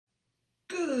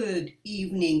Good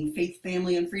evening, faith,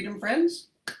 family, and freedom friends.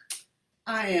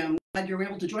 I am glad you're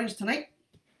able to join us tonight.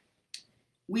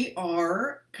 We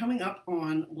are coming up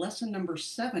on lesson number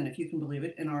 7, if you can believe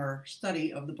it, in our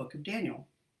study of the book of Daniel.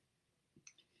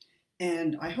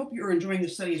 And I hope you're enjoying the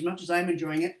study as much as I'm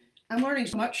enjoying it. I'm learning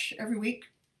so much every week.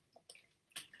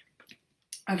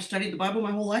 I've studied the Bible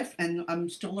my whole life, and I'm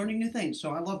still learning new things,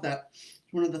 so I love that.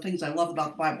 It's one of the things I love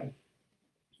about the Bible.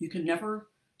 You can never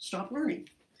stop learning.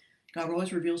 God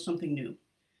always reveals something new.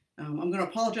 I'm going to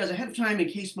apologize ahead of time in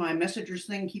case my messengers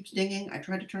thing keeps dinging. I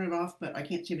tried to turn it off, but I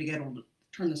can't seem to get able to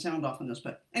turn the sound off on this.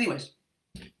 But anyways,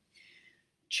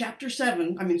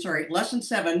 lesson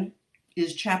 7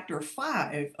 is chapter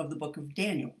 5 of the book of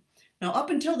Daniel. Now, up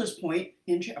until this point,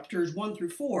 in chapters 1 through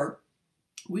 4,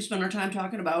 we spent our time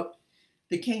talking about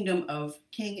the kingdom of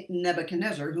King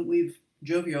Nebuchadnezzar, whom we've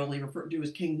jovially referred to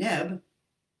as King Neb.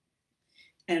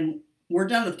 And we're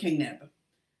done with King Neb.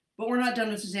 But we're not done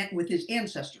with his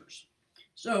ancestors.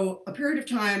 So a period of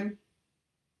time,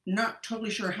 not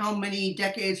totally sure how many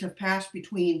decades have passed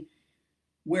between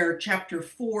where chapter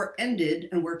 4 ended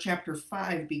and where chapter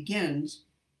 5 begins.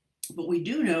 But we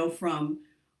do know from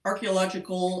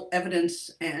archaeological evidence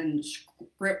and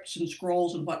scripts and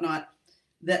scrolls and whatnot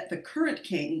that the current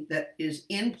king that is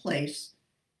in place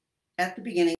at the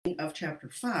beginning of chapter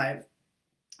 5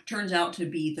 turns out to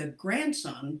be the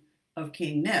grandson of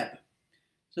King Neb.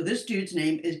 So this dude's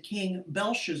name is King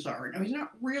Belshazzar. Now, he's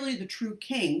not really the true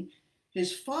king.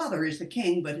 His father is the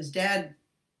king, but his dad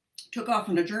took off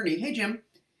on a journey. Hey, Jim.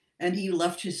 And he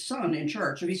left his son in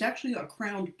charge. So he's actually a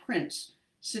crowned prince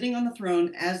sitting on the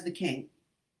throne as the king.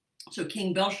 So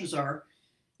King Belshazzar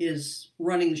is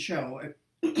running the show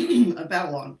of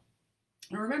Babylon.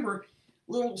 Now, remember,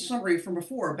 a little summary from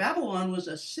before. Babylon was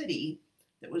a city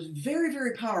that was very,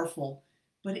 very powerful,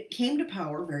 but it came to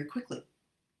power very quickly.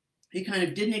 It kind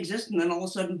of didn't exist, and then all of a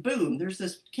sudden, boom, there's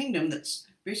this kingdom that's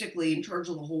basically in charge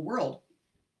of the whole world.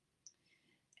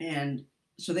 And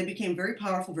so they became very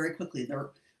powerful very quickly.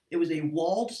 It was a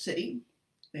walled city.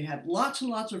 They had lots and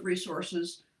lots of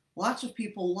resources, lots of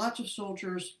people, lots of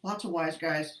soldiers, lots of wise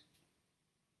guys.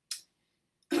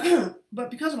 But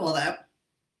because of all that,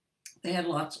 they had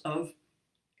lots of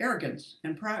arrogance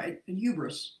and pride and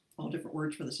hubris, all different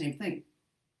words for the same thing.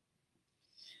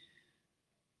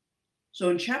 So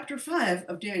in chapter 5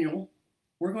 of Daniel,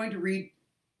 we're going to read,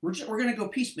 we're going to go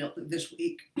piecemeal this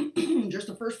week. Just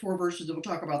the first 4 verses, and we'll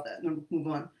talk about that, and then we'll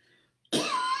move on.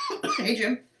 Hey,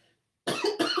 Jim.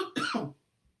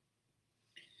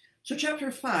 So chapter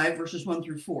 5, verses 1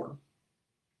 through 4.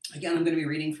 Again, I'm going to be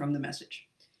reading from the Message.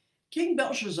 King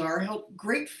Belshazzar held a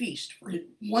great feast for his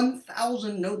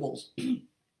 1,000 nobles. The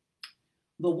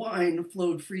wine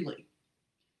flowed freely.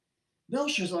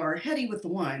 Belshazzar, heady with the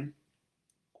wine,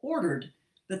 ordered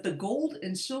that the gold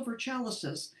and silver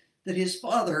chalices that his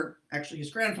father, actually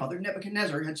his grandfather,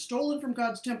 Nebuchadnezzar, had stolen from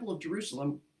God's temple of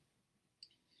Jerusalem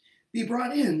be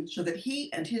brought in so that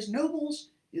he and his nobles,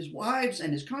 his wives,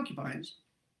 and his concubines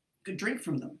could drink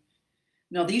from them.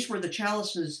 Now, these were the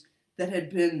chalices that had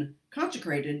been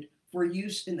consecrated for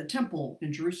use in the temple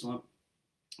in Jerusalem.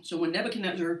 So when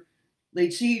Nebuchadnezzar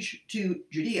laid siege to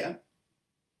Judea,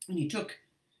 and he took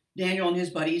Daniel and his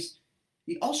buddies,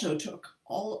 he also took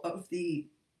all of the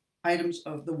items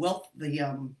of the wealth, the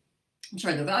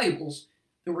valuables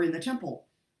that were in the temple.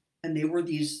 And they were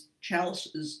these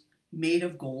chalices made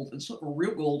of gold and silver,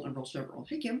 real gold and real silver.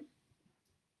 Hey, Kim.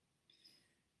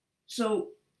 So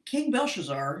King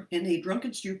Belshazzar, in a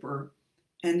drunken stupor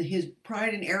and his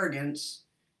pride and arrogance,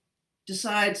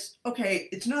 decides, okay,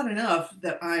 it's not enough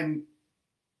that I'm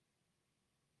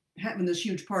having this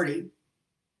huge party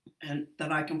and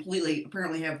that I completely,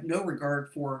 apparently have no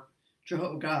regard for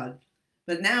Jehovah God.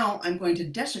 But now I'm going to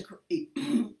desecrate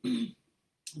the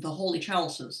holy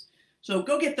chalices. So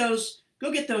go get those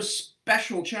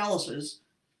special chalices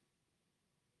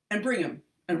and bring them.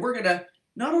 And we're going to,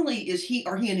 not only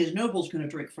are he and his nobles going to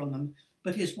drink from them,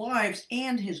 but his wives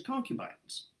and his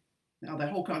concubines. Now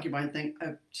that whole concubine thing,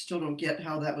 I still don't get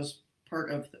how that was part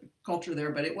of the culture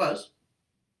there, but it was.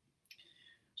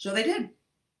 So they did.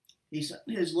 His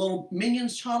little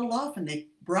minions toddled off, and they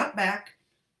brought back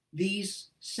these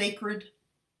sacred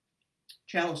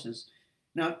chalices.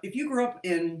 Now, if you grew up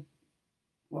in,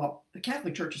 well, the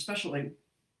Catholic Church especially,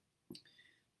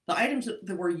 the items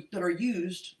that are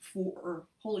used for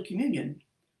Holy Communion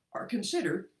are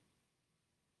considered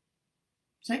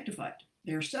sanctified.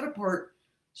 They are set apart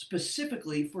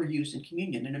specifically for use in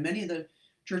communion. And in many of the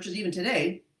churches, even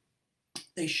today,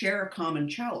 they share a common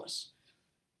chalice.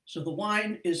 So the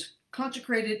wine is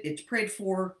consecrated, it's prayed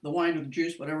for, the wine or the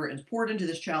juice, whatever, is poured into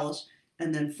this chalice,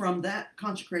 and then from that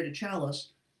consecrated chalice,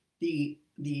 the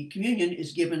communion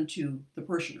is given to the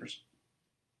parishioners.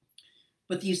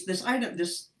 But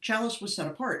this chalice was set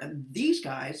apart, and these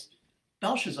guys,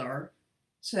 Belshazzar,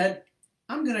 said,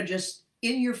 "I'm going to just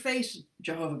in your face,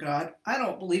 Jehovah God. I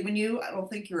don't believe in you. I don't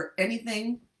think you're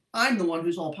anything. I'm the one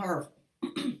who's all powerful."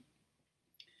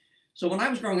 So when I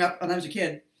was growing up, when I was a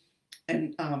kid,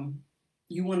 and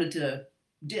you wanted to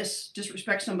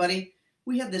disrespect somebody,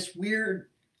 we had this weird,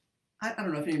 I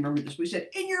don't know if you remember this, we said,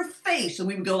 "In your face," and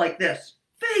we would go like this,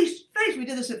 "Face, face." We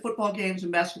did this at football games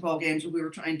and basketball games, and we were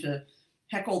trying to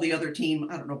heckle the other team.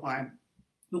 I don't know why,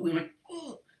 but we went,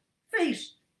 "Oh,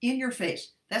 face, in your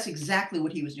face." That's exactly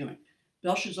what he was doing.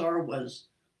 Belshazzar was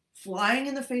flying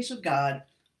in the face of God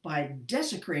by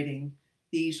desecrating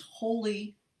these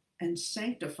holy and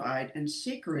sanctified and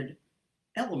sacred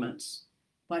elements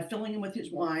by filling him with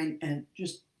his wine and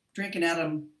just drinking at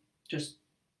him just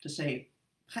to say,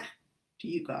 "Ha, to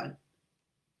you, God."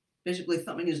 Basically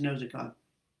thumbing his nose at God.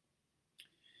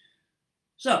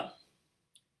 So,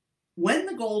 when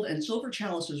the gold and silver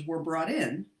chalices were brought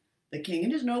in, the king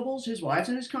and his nobles, his wives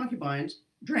and his concubines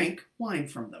drank wine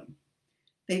from them.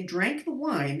 They drank the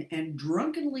wine and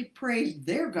drunkenly praised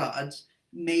their gods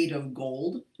made of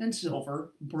gold and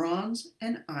silver, bronze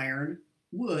and iron,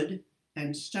 wood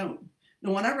and stone.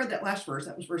 Now, when I read that last verse,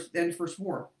 that was the end of verse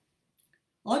 4,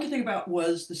 all I could think about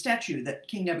was the statue that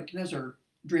King Nebuchadnezzar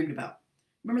dreamed about.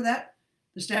 Remember that?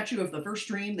 The statue of the first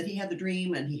dream, that he had the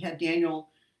dream and he had Daniel.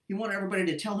 He wanted everybody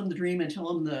to tell him the dream and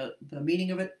tell him the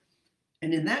meaning of it.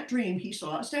 And in that dream, he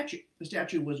saw a statue. The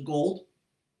statue was gold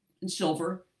and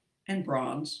silver and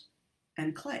bronze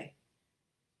and clay.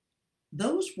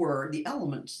 Those were the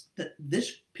elements that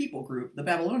this people group, the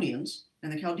Babylonians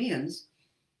and the Chaldeans,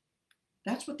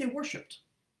 that's what they worshipped.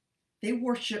 They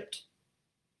worshipped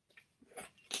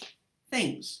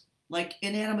things like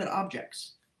inanimate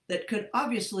objects that could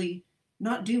obviously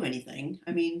not do anything.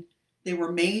 I mean, they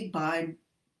were made by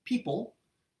people.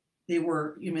 They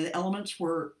were, the elements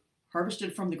were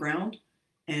harvested from the ground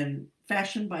and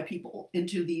fashioned by people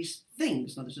into these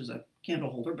things. Now, this is a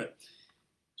candle holder, but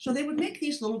so they would make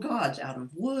these little gods out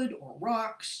of wood or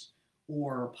rocks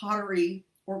or pottery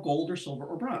or gold or silver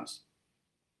or bronze.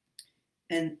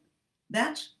 And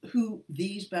that's who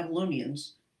these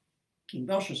Babylonians, King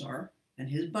Belshazzar and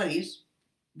his buddies,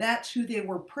 that's who they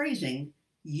were praising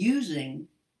using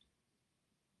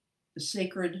the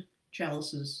sacred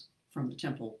chalices from the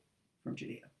temple from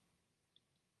Judea.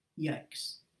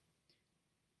 Yikes.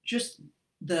 Just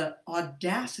the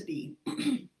audacity.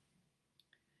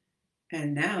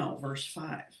 And now, verse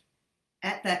 5.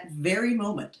 At that very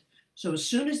moment, so as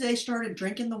soon as they started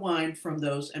drinking the wine from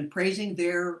those and praising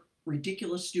their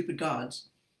ridiculous, stupid gods,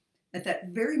 at that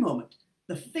very moment,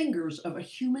 the fingers of a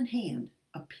human hand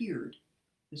appeared.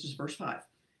 This is verse 5.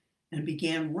 And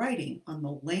began writing on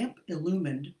the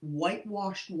lamp-illumined,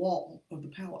 whitewashed wall of the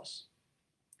palace.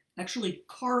 Actually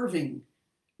carving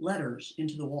letters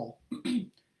into the wall.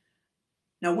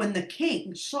 Now, when the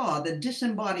king saw the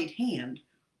disembodied hand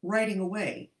writing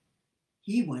away,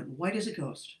 he went white as a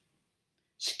ghost,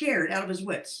 scared out of his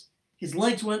wits. His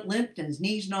legs went limp and his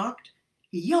knees knocked.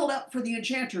 He yelled out for the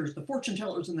enchanters, the fortune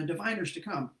tellers, and the diviners to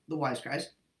come, the wise guys.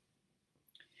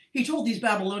 He told these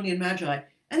Babylonian magi,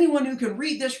 "Anyone who can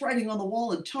read this writing on the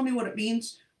wall and tell me what it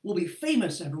means will be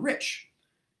famous and rich.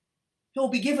 He'll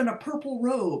be given a purple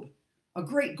robe, a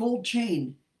great gold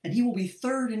chain, and he will be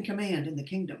third in command in the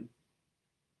kingdom."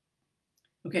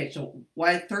 Okay, so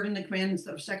why third in the command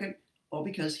instead of second? Well,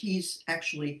 because he's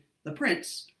actually the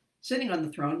prince sitting on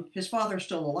the throne. His father's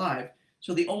still alive.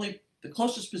 So the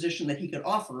closest position that he could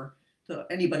offer to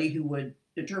anybody who would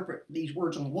interpret these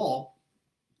words on the wall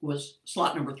was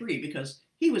slot number 3, because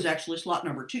he was actually slot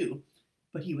number 2,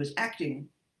 but he was acting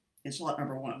in slot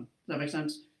number 1. Does that make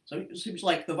sense? So he was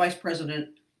like the vice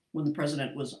president when the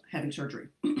president was having surgery.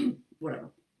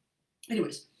 Whatever.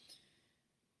 Anyways.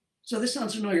 So this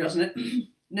sounds familiar, doesn't it?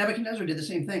 Nebuchadnezzar did the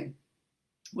same thing.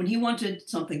 When he wanted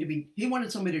somebody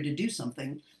to do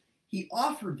something, he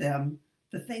offered them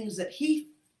the things that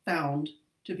he found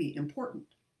to be important.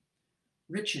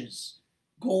 Riches,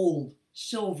 gold,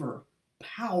 silver,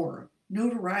 power,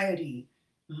 notoriety,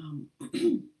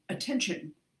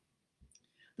 attention.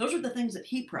 Those are the things that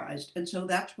he prized, and so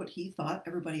that's what he thought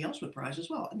everybody else would prize as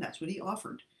well, and that's what he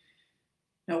offered.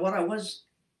 Now, what I was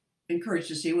encouraged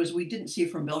to see was we didn't see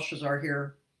from Belshazzar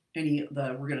here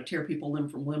we're going to tear people limb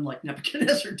from limb like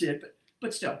Nebuchadnezzar did,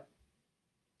 but still.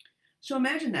 So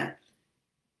imagine that.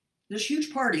 This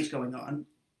huge party's going on.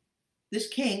 This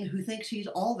king who thinks he's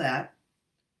all that,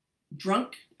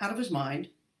 drunk out of his mind,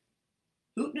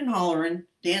 hooting and hollering,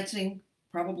 dancing,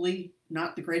 probably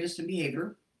not the greatest in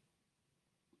behavior.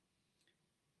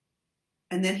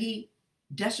 And then he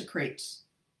desecrates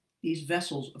these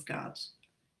vessels of God's.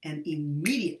 And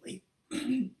immediately,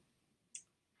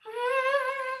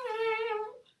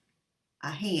 a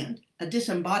hand, a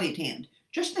disembodied hand,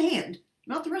 just the hand,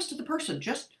 not the rest of the person,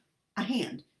 just a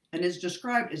hand, and is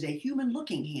described as a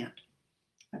human-looking hand.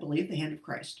 I believe the hand of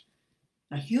Christ.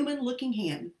 A human-looking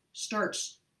hand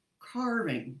starts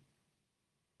carving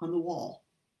on the wall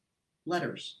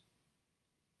letters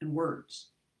and words.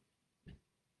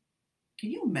 Can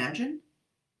you imagine?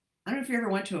 I don't know if you ever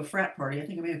went to a frat party. I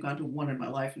think I may have gone to one in my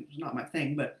life. It was not my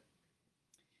thing, but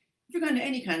if you're going to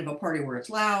any kind of a party where it's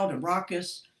loud and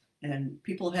raucous and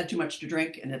people have had too much to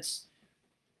drink and it's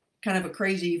kind of a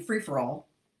crazy free-for-all,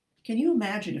 can you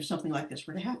imagine if something like this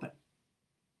were to happen?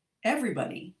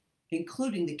 Everybody,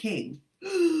 including the king,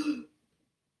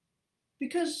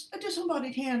 because a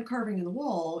disembodied hand carving in the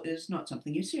wall is not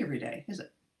something you see every day, is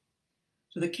it?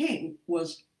 So the king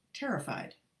was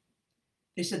terrified.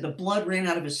 They said the blood ran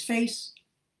out of his face.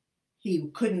 He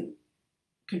couldn't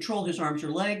control his arms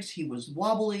or legs. He was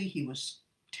wobbly. He was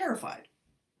terrified.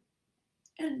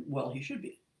 And, well, he should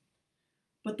be.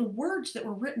 But the words that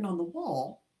were written on the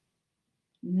wall,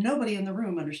 nobody in the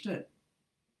room understood.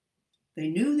 They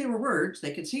knew they were words.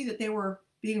 They could see that they were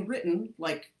being written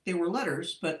like they were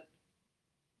letters, but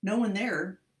no one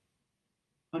there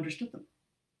understood them.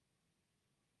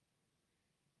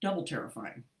 Double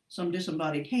terrifying. Some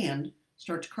disembodied hand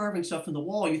starts carving stuff in the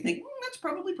wall. You think, that's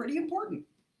probably pretty important.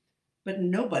 But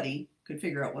nobody could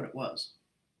figure out what it was.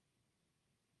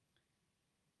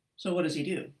 So what does he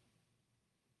do?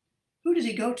 Who does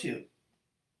he go to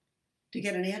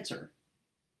get an answer?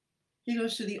 He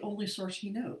goes to the only source he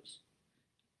knows,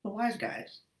 the wise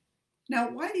guys.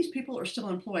 Now, why these people are still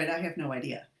employed, I have no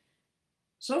idea.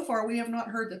 So far, we have not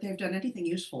heard that they've done anything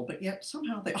useful, but yet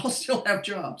somehow they all still have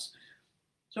jobs.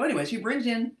 So anyways, he brings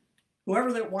in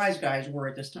whoever the wise guys were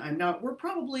at this time. Now, we're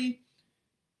probably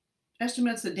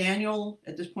estimates that Daniel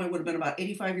at this point would have been about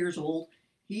 85 years old.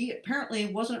 He apparently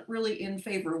wasn't really in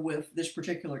favor with this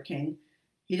particular king.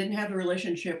 He didn't have the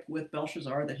relationship with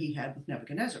Belshazzar that he had with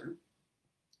Nebuchadnezzar.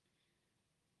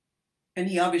 And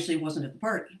he obviously wasn't at the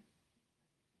party.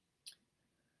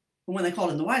 But when they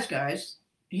called in the wise guys,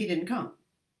 he didn't come.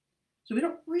 So we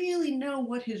don't really know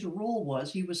what his role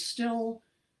was. He was still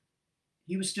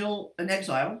an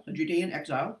exile, a Judean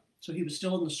exile. So he was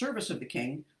still in the service of the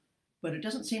king, but it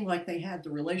doesn't seem like they had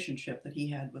the relationship that he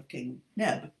had with King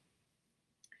Neb.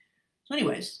 So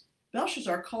anyways,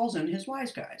 Belshazzar calls in his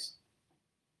wise guys.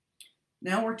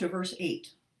 Now we're to verse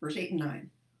 8 and 9.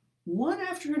 One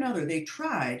after another they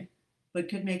tried, but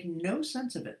could make no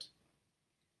sense of it.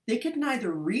 They could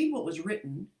neither read what was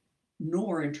written,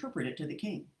 nor interpret it to the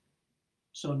king.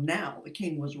 So now the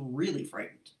king was really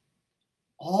frightened.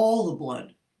 All the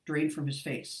blood drained from his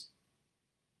face.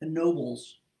 The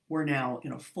nobles were now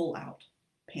in a full-out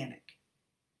panic.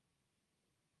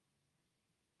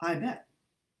 I bet.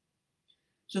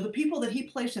 So the people that he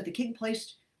placed, that the king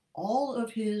placed all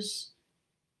of his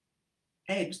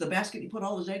eggs, the basket he put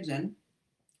all his eggs in,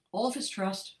 all of his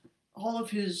trust, all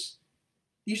of his,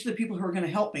 these are the people who are going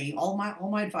to help me, all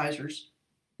my advisors,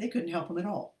 they couldn't help him at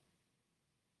all.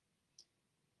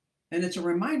 And it's a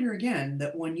reminder again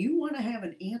that when you want to have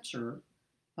an answer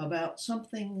about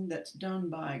something that's done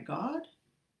by God,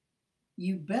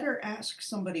 you better ask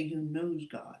somebody who knows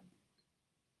God,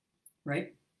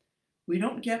 right? We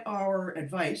don't get our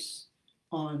advice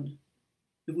on,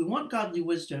 if we want godly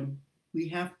wisdom, we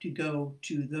have to go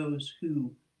to those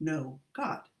who know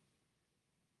God.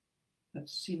 That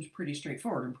seems pretty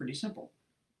straightforward and pretty simple.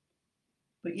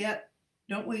 But yet,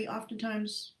 don't we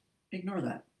oftentimes ignore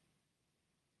that?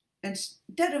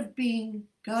 Instead of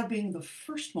God being the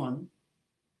first one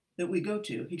that we go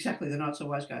to, exactly, the not so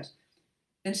wise guys,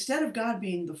 instead of God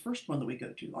being the first one that we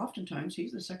go to, oftentimes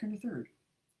he's the second or third.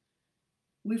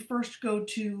 We first go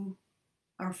to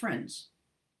our friends.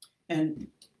 And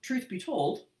truth be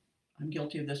told, I'm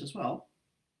guilty of this as well.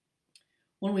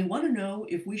 When we want to know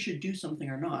if we should do something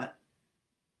or not,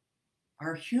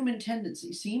 our human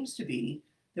tendency seems to be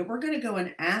that we're going to go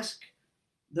and ask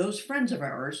those friends of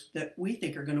ours that we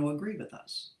think are going to agree with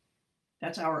us.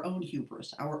 That's our own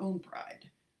hubris, our own pride,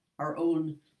 our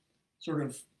own sort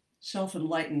of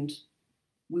self-enlightened,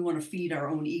 we want to feed our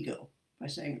own ego by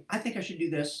saying, I think I should do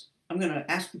this. I'm going to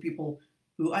ask the people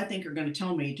who I think are going to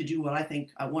tell me to do what I think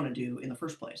I want to do in the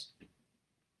first place.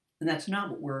 And that's not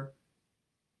what we're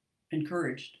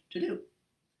encouraged to do,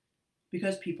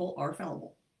 because people are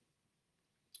fallible.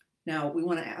 Now, we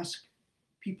want to ask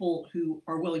people who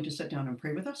are willing to sit down and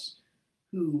pray with us,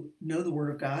 who know the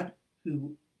Word of God,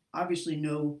 who obviously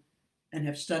know and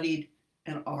have studied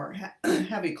and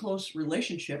have a close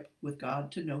relationship with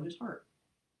God to know his heart,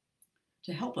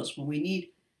 to help us when we need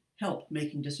help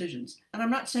making decisions. And I'm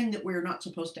not saying that we're not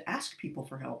supposed to ask people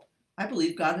for help. I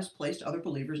believe God has placed other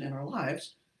believers in our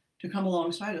lives to come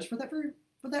alongside us for that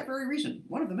very reason,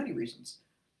 one of the many reasons.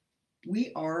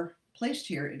 We are placed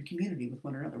here in community with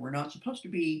one another. We're not supposed to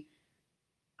be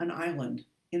an island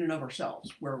in and of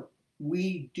ourselves where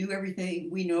we do everything,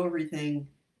 we know everything.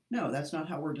 No, that's not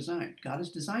how we're designed. God has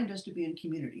designed us to be in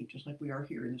community, just like we are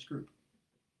here in this group.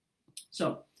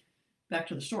 So, back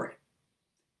to the story.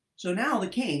 So now the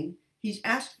king, he's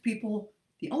asked people,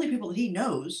 the only people that he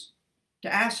knows,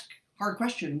 to ask hard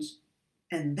questions,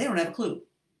 and they don't have a clue.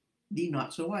 The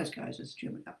not so wise guys, as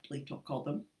Jim aptly called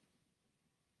them.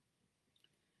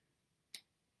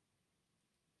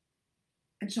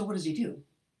 And so what does he do?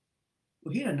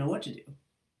 Well, he doesn't know what to do.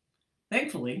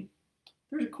 Thankfully,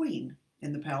 there's a queen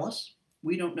in the palace.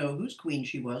 We don't know whose queen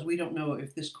she was. We don't know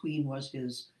if this queen was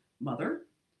his mother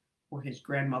or his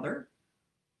grandmother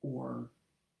or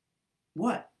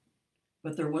what.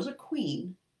 But there was a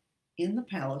queen in the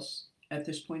palace at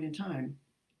this point in time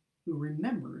who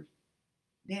remembered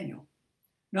Daniel.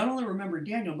 Not only remembered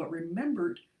Daniel, but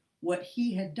remembered what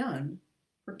he had done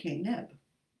for King Neb.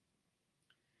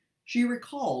 She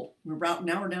recalled,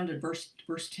 now we're down to verse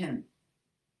 10.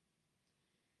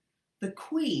 The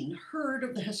queen heard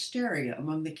of the hysteria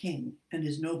among the king and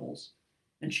his nobles,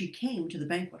 and she came to the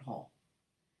banquet hall.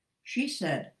 She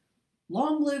said,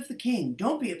 "Long live the king.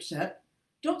 Don't be upset.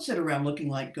 Don't sit around looking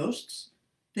like ghosts.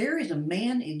 There is a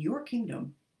man in your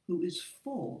kingdom who is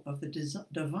full of the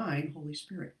divine Holy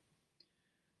Spirit.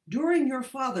 During your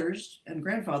father's and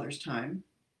grandfather's time,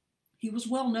 he was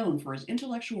well known for his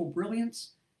intellectual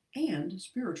brilliance and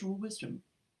spiritual wisdom.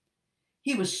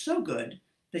 He was so good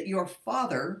that your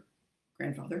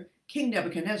grandfather, King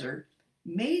Nebuchadnezzar,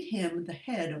 made him the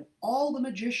head of all the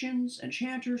magicians,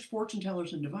 enchanters, fortune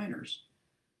tellers, and diviners.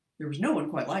 There was no one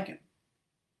quite like him.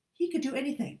 He could do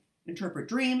anything, interpret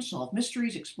dreams, solve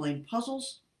mysteries, explain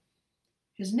puzzles.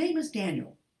 His name is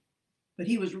Daniel, but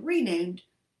he was renamed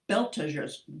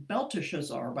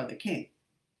Belteshazzar by the king.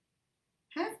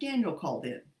 Have Daniel called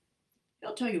in.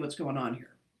 He'll tell you what's going on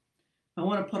here." I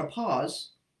want to put a pause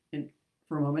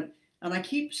for a moment. And I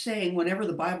keep saying whenever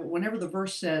the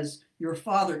verse says, your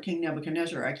father, King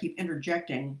Nebuchadnezzar, I keep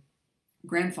interjecting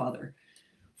grandfather.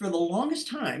 For the longest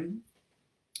time,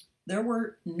 there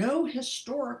were no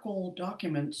historical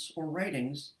documents or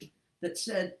writings that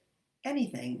said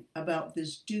anything about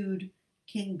this dude,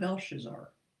 King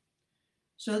Belshazzar.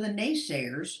 So the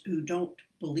naysayers who don't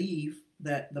believe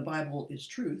that the Bible is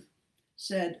truth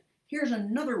said, here's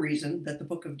another reason that the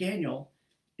book of Daniel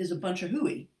is a bunch of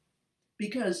hooey,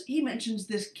 because he mentions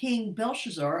this King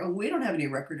Belshazzar, and we don't have any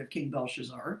record of King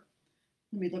Belshazzar.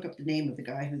 Let me look up the name of the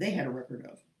guy who they had a record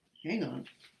of. Hang on.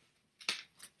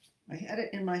 I had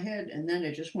it in my head, and then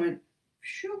it just went,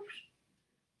 shoo.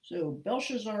 So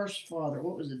Belshazzar's father,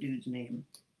 what was the dude's name?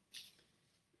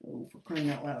 Oh, for crying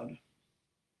out loud.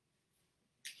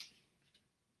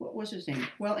 What was his name?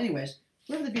 Well, anyways,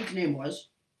 whatever the dude's name was,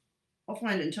 I'll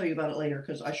find it and tell you about it later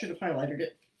because I should have highlighted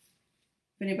it.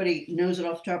 If anybody knows it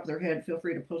off the top of their head, feel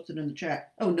free to post it in the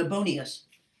chat. Oh, Nabonius.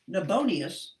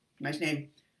 Nabonius, nice name,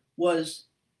 was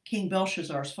King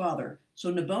Belshazzar's father.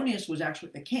 So Nabonius was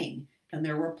actually the king, and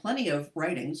there were plenty of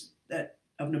writings of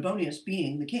Nabonius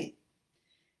being the king.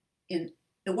 It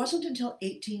wasn't until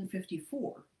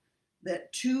 1854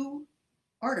 that two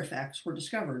artifacts were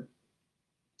discovered.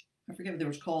 I forget if there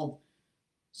was called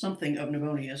something of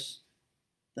Nabonius.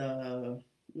 What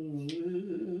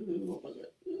was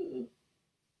it?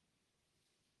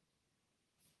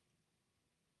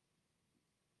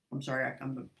 I'm sorry,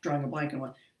 I'm drawing a blank on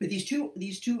one. But these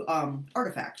two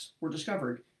artifacts were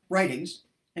discovered, writings,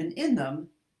 and in them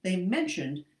they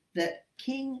mentioned that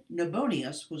King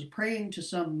Nabonius was praying to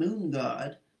some moon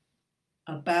god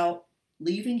about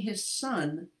leaving his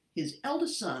son, his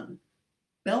eldest son,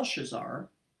 Belshazzar,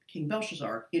 King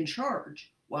Belshazzar, in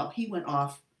charge while he went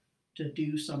off to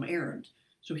do some errand.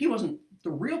 So the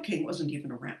real king wasn't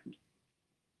even around.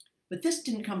 But this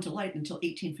didn't come to light until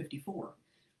 1854.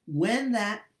 When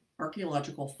that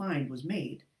archaeological find was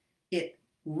made, it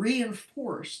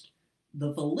reinforced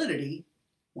the validity,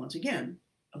 once again,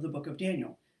 of the book of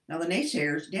Daniel. Now, the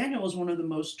naysayers, Daniel is one of the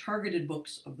most targeted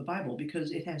books of the Bible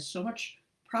because it has so much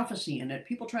prophecy in it.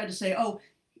 People tried to say, oh,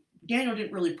 Daniel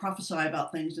didn't really prophesy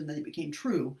about things and then it became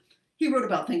true. He wrote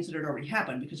about things that had already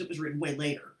happened because it was written way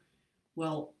later.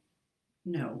 Well,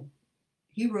 no.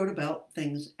 He wrote about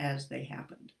things as they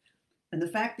happened. And the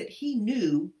fact that he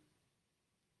knew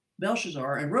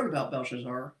Belshazzar and wrote about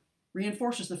Belshazzar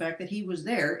reinforces the fact that he was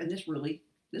there and this really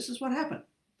This is what happened.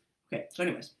 Okay, so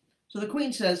anyways, so the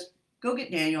queen says, go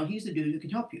get Daniel. He's the dude who can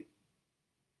help you.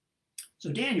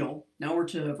 So Daniel, now we're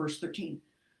to verse 13.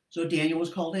 So Daniel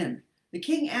was called in. The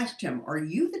king asked him, are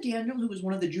you the Daniel who was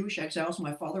one of the Jewish exiles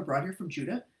my father brought here from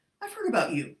Judah? I've heard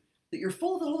about you, that you're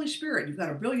full of the Holy Spirit. You've got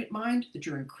a brilliant mind, that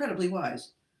you're incredibly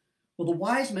wise. Well, the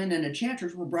wise men and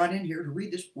enchanters were brought in here to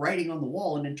read this writing on the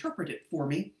wall and interpret it for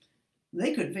me.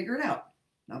 They couldn't figure it out.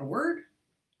 Not a word,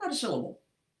 not a syllable.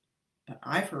 But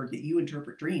I've heard that you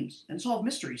interpret dreams and solve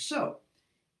mysteries. So,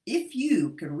 if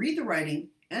you can read the writing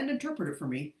and interpret it for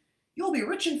me, you'll be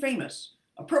rich and famous.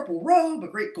 A purple robe, a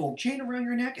great gold chain around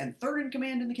your neck, and third in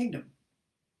command in the kingdom.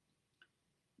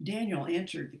 Daniel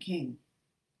answered the king,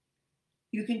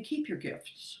 you can keep your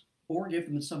gifts or give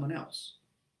them to someone else.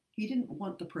 He didn't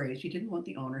want the praise. He didn't want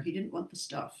the honor. He didn't want the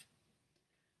stuff.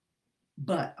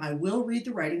 But I will read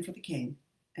the writing for the king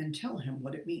and tell him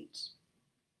what it means.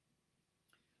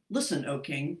 Listen, O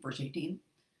king, verse 18.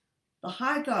 The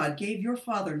high God gave your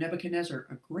father Nebuchadnezzar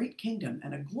a great kingdom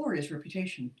and a glorious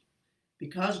reputation.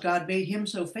 Because God made him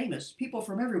so famous, people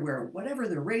from everywhere, whatever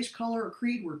their race, color, or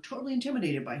creed, were totally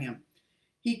intimidated by him.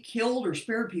 He killed or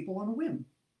spared people on a whim.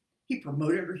 He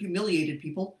promoted or humiliated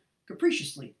people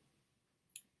capriciously.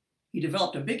 He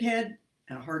developed a big head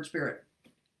and a hard spirit.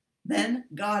 Then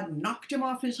God knocked him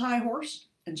off his high horse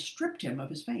and stripped him of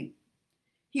his fame.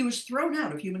 He was thrown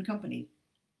out of human company,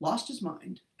 lost his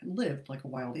mind, and lived like a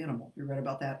wild animal. We read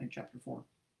about that in chapter 4.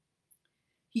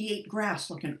 He ate grass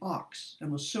like an ox and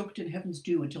was soaked in heaven's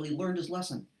dew until he learned his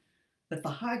lesson, that the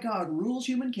high God rules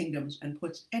human kingdoms and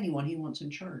puts anyone he wants in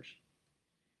charge.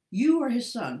 You are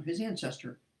his son, his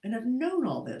ancestor, and have known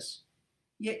all this,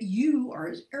 yet you are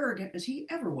as arrogant as he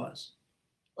ever was.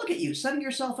 Look at you, setting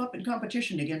yourself up in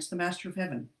competition against the master of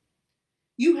heaven.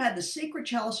 You had the sacred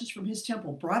chalices from his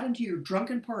temple brought into your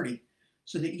drunken party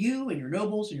so that you and your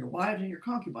nobles and your wives and your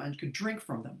concubines could drink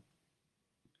from them.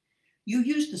 You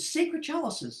used the sacred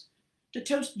chalices to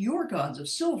toast your gods of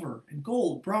silver and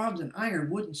gold, bronze and iron,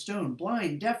 wood and stone,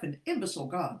 blind, deaf, and imbecile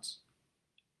gods.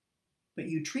 But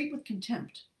you treat with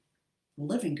contempt the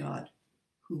living God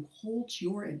who holds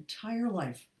your entire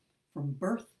life from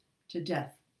birth to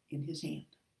death in his hand.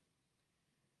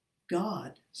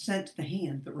 God sent the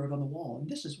hand that wrote on the wall, and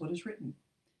this is what is written.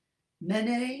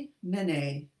 Mene,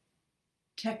 Mene,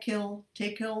 Tekel,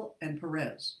 and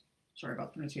Perez. Sorry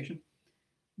about the pronunciation.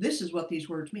 This is what these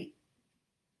words mean.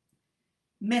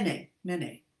 Mene,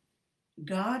 Mene.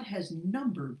 God has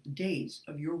numbered the days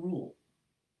of your rule,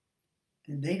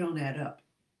 and they don't add up.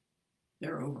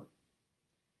 They're over.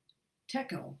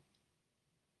 Tekel.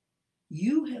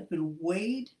 You have been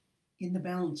weighed in the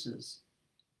balances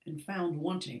and found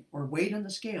wanting, or weighed on the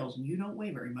scales, and you don't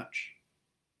weigh very much.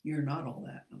 You're not all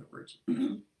that, in other words.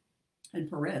 And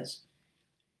Perez.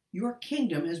 Your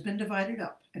kingdom has been divided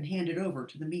up and handed over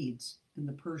to the Medes and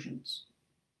the Persians.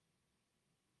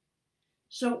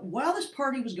 So while this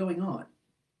party was going on,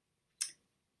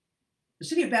 the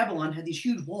city of Babylon had these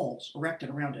huge walls erected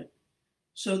around it.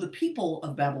 So the people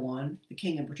of Babylon, the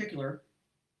king in particular,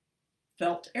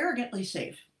 felt arrogantly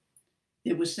safe.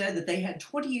 It was said that they had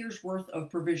 20 years worth of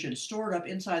provisions stored up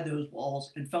inside those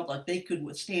walls and felt like they could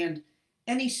withstand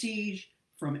any siege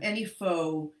from any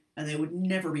foe and they would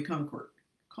never be conquered.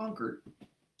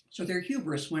 So their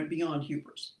hubris went beyond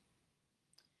hubris.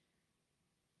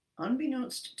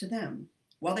 Unbeknownst to them,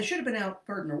 while they should have been out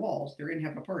guarding their walls, they were in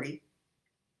having a party,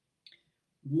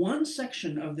 one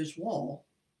section of this wall,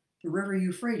 the river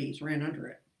Euphrates, ran under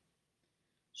it.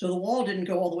 So the wall didn't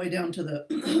go all the way down to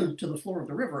the to the floor of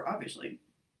the river, obviously.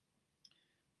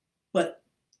 But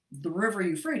the river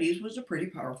Euphrates was a pretty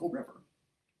powerful river.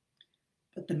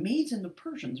 But the Medes and the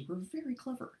Persians were very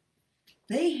clever.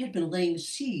 They had been laying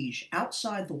siege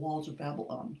outside the walls of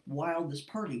Babylon while this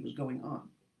party was going on.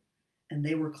 And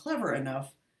they were clever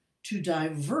enough to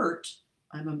divert,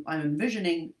 I'm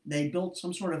envisioning they built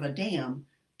some sort of a dam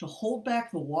to hold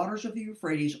back the waters of the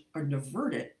Euphrates or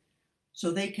divert it so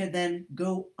they could then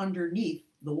go underneath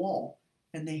the wall.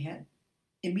 And they had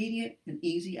immediate and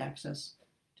easy access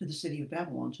to the city of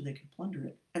Babylon so they could plunder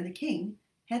it. And the king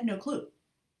had no clue.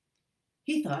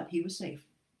 He thought he was safe.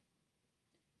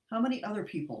 How many other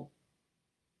people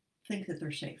think that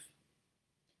they're safe?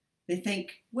 They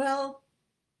think, well,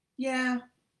 yeah,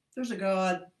 there's a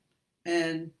God,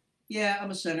 and yeah,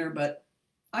 I'm a sinner, but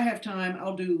I have time.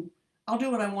 I'll do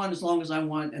what I want as long as I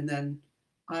want, and then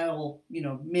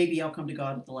maybe I'll come to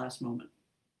God at the last moment.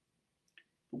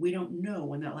 But we don't know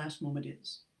when that last moment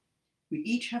is. We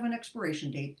each have an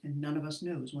expiration date, and none of us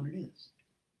knows when it is.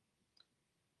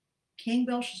 King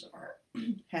Belshazzar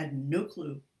had no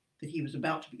clue that he was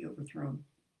about to be overthrown.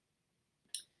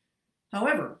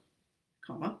 However,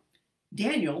 comma,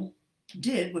 Daniel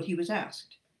did what he was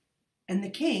asked, and the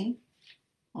king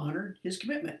honored his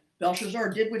commitment. Belshazzar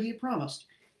did what he had promised.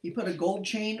 He put a gold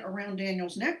chain around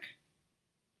Daniel's neck,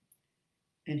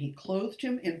 and he clothed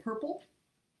him in purple.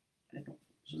 This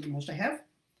is the most I have.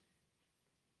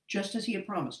 Just as he had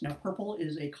promised. Now, purple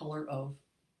is a color of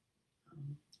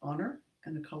honor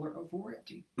and the color of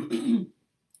royalty.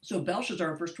 So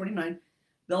Belshazzar, verse 29,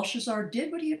 Belshazzar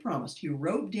did what he had promised. He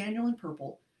robed Daniel in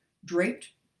purple, draped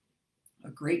a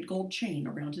great gold chain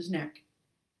around his neck,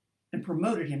 and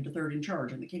promoted him to third in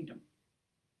charge in the kingdom.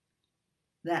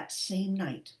 That same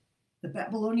night, the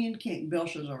Babylonian king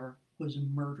Belshazzar was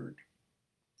murdered.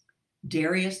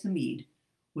 Darius the Mede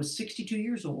was 62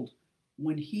 years old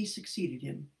when he succeeded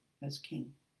him as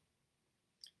king.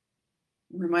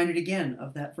 I'm reminded again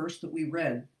of that verse that we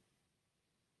read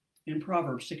in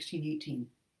Proverbs 16:18.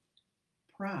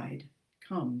 Pride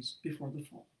comes before the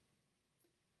fall.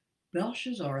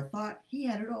 Belshazzar thought he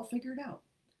had it all figured out.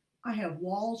 I have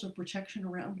walls of protection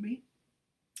around me.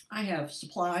 I have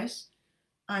supplies.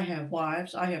 I have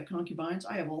wives. I have concubines.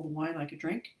 I have all the wine I could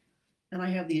drink. And I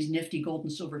have these nifty gold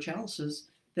and silver chalices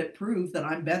that prove that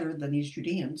I'm better than these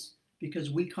Judeans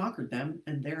because we conquered them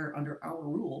and they're under our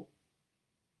rule.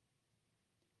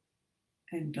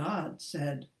 And God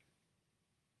said,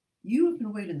 you have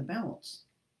been weighed in the balance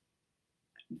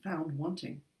and found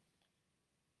wanting.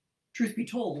 Truth be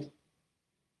told,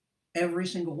 every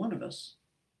single one of us,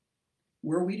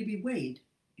 were we to be weighed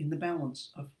in the balance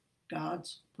of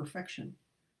God's perfection,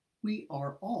 we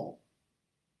are all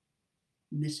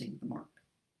missing the mark.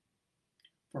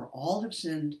 For all have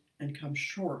sinned and come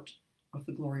short of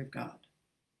the glory of God.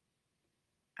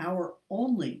 Our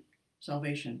only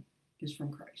salvation is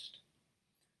from Christ.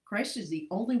 Christ is the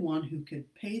only one who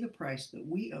could pay the price that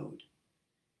we owed,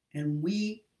 and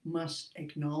we must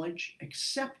acknowledge,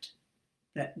 accept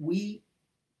that we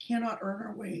cannot earn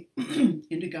our way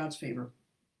into God's favor.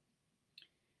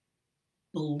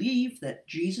 Believe that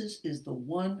Jesus is the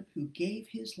one who gave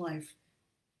his life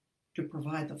to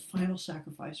provide the final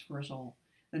sacrifice for us all.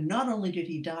 And not only did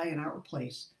he die in our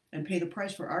place and pay the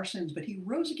price for our sins, but he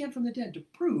rose again from the dead to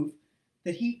prove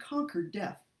that he conquered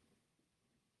death.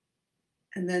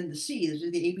 And then the C, these are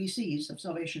the ABCs of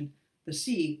salvation. The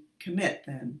C, commit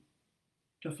then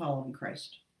to following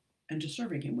Christ and to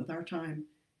serving him with our time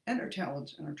and our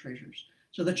talents and our treasures.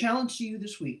 So the challenge to you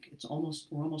this week,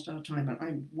 we're almost out of time, and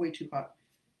I'm way too hot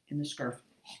in this scarf.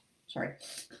 Sorry.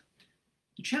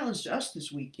 The challenge to us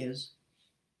this week is,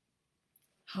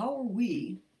 how are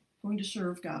we going to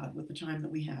serve God with the time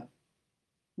that we have?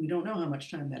 We don't know how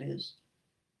much time that is.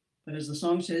 But as the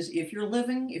song says, if you're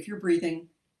living, if you're breathing,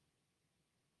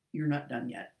 you're not done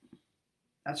yet.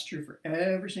 That's true for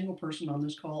every single person on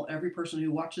this call, every person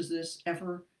who watches this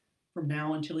ever from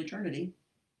now until eternity,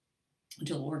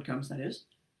 until the Lord comes, that is.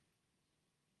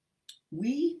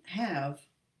 We have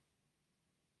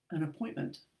an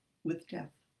appointment with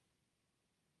death.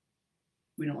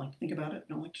 We don't like to think about it,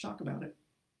 don't like to talk about it.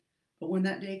 But when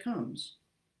that day comes,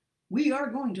 we are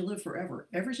going to live forever.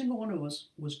 Every single one of us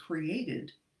was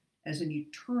created as an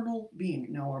eternal being.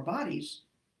 Now our bodies,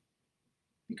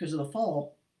 because of the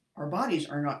fall, our bodies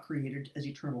are not created as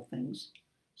eternal things.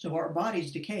 So our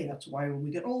bodies decay. That's why when we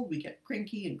get old, we get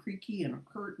cranky and creaky and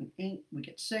hurt and ache. We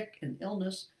get sick and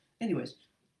illness. Anyways,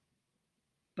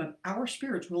 but our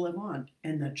spirits will live on.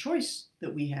 And the choice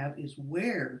that we have is,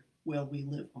 where will we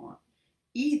live on?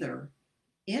 Either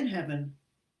in heaven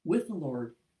with the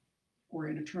Lord or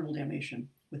in eternal damnation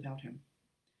without him.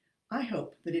 I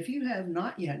hope that if you have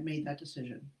not yet made that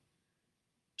decision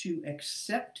to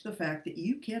accept the fact that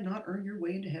you cannot earn your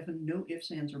way into heaven, no ifs,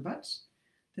 ands, or buts,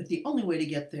 that the only way to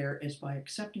get there is by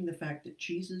accepting the fact that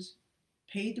Jesus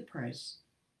paid the price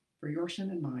for your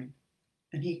sin and mine,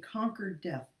 and he conquered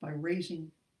death by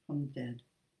raising from the dead,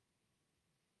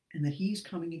 and that he's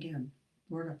coming again.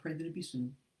 Lord, I pray that it be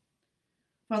soon.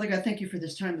 Father God, thank you for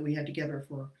this time that we had together,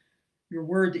 for your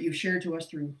word that you've shared to us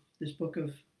through this book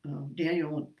of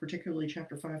Daniel, and particularly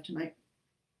chapter 5 tonight.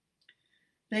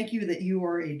 Thank you that you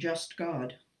are a just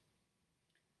God.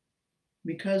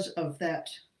 Because of that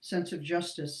sense of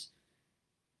justice,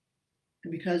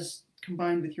 and because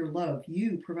combined with your love,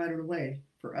 you provided a way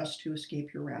for us to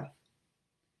escape your wrath.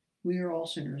 We are all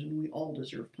sinners and we all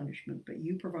deserve punishment, but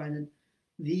you provided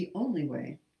the only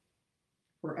way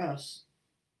for us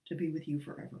to be with you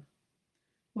forever.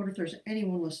 Lord, if there's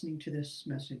anyone listening to this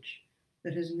message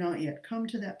that has not yet come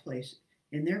to that place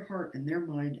in their heart and their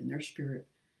mind and their spirit,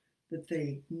 that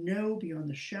they know beyond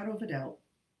the shadow of a doubt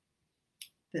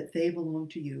that they belong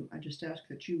to you, I just ask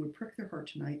that you would prick their heart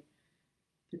tonight,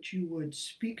 that you would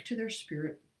speak to their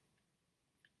spirit,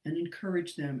 and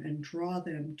encourage them and draw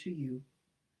them to you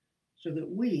so that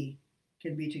we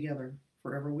can be together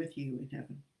forever with you in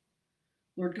heaven.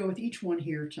 Lord, go with each one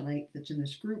here tonight that's in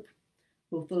this group,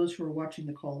 both those who are watching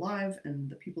the call live and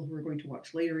the people who are going to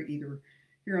watch later, either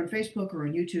here on Facebook or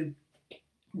on YouTube,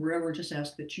 wherever. Just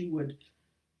ask that you would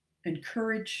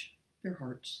encourage their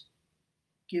hearts,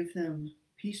 give them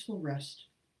peaceful rest,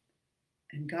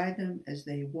 and guide them as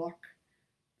they walk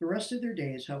the rest of their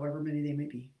days, however many they may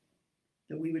be,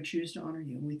 that we would choose to honor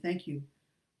you. And we thank you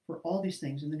for all these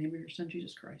things in the name of your Son,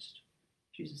 Jesus Christ.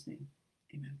 In Jesus' name,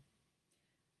 amen.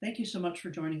 Thank you so much for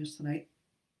joining us tonight.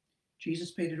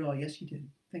 Jesus paid it all. Yes, he did.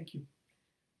 Thank you.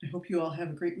 I hope you all have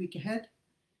a great week ahead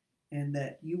and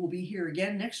that you will be here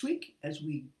again next week as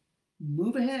we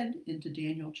move ahead into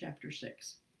Daniel chapter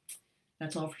 6.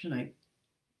 That's all for tonight.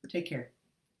 Take care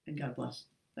and God bless.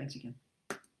 Thanks again.